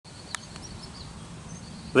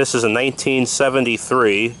This is a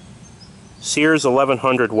 1973 Sears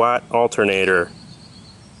 1100 watt alternator.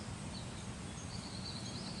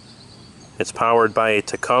 It's powered by a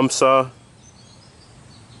Tecumseh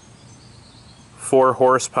 4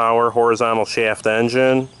 horsepower horizontal shaft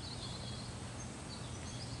engine.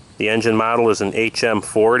 The engine model is an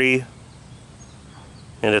HM40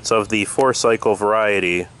 and it's of the 4-cycle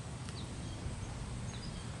variety.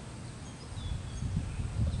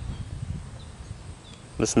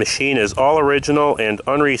 This machine is all original and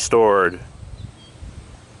unrestored.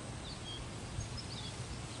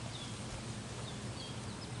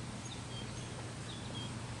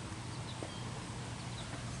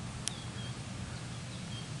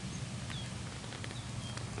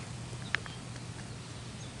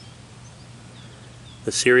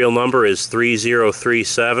 The serial number is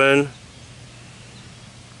 3037,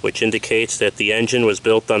 which indicates that the engine was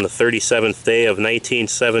built on the 37th day of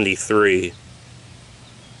 1973.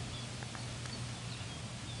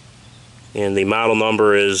 And the model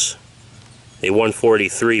number is a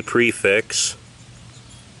 143 prefix.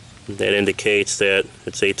 That indicates that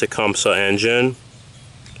it's a Tecumseh engine.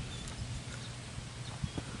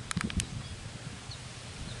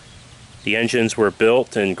 The engines were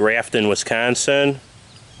built in Grafton, Wisconsin.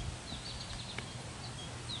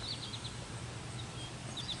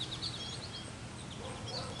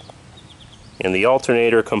 And the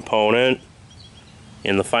alternator component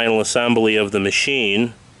in the final assembly of the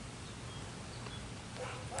machine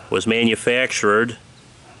was manufactured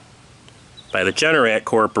by the Generac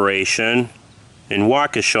Corporation in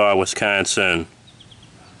Waukesha, Wisconsin.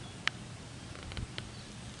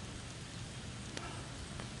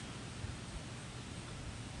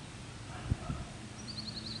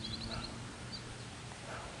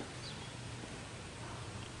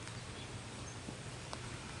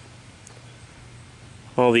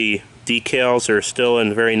 All the decals are still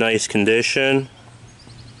in very nice condition.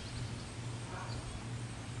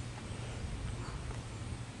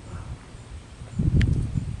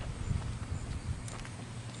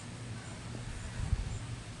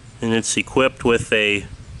 And it's equipped with a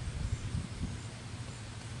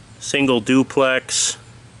single duplex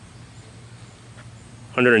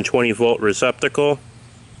 120 volt receptacle.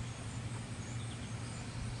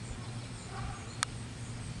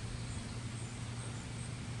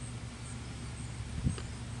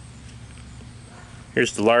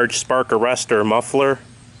 Here's the large spark arrestor muffler.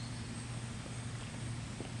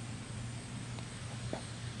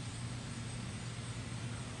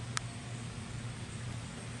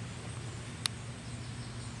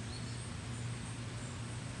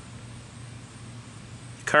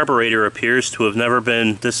 The carburetor appears to have never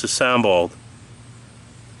been disassembled.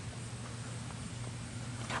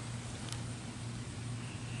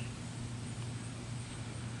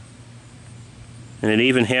 And it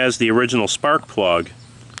even has the original spark plug. You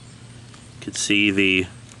can see the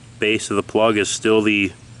base of the plug is still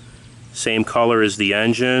the same color as the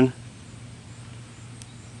engine.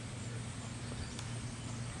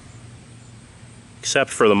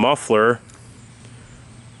 Except for the muffler,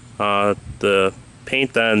 the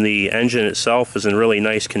paint on the engine itself is in really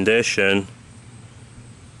nice condition.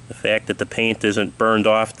 The fact that the paint isn't burned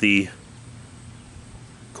off the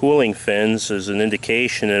cooling fins is an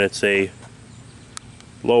indication that it's a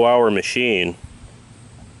low hour machine.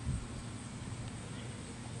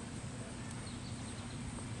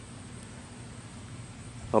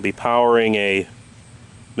 I'll be powering a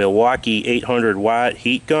Milwaukee 800 watt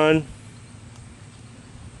heat gun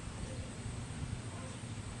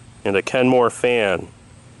and a Kenmore fan.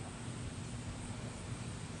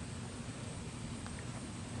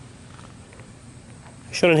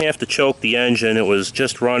 I shouldn't have to choke the engine, it was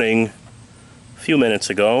just running a few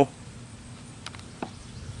minutes ago.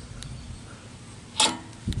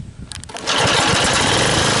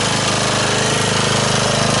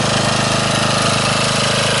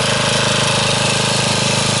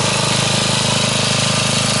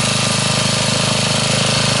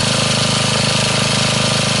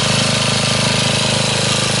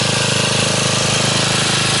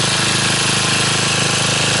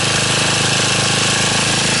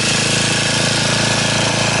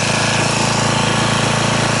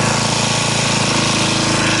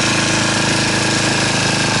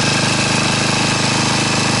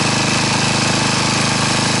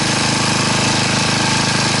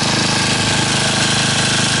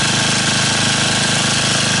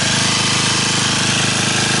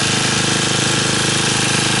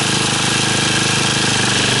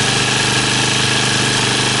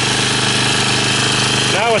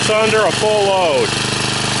 Now it's under a full load.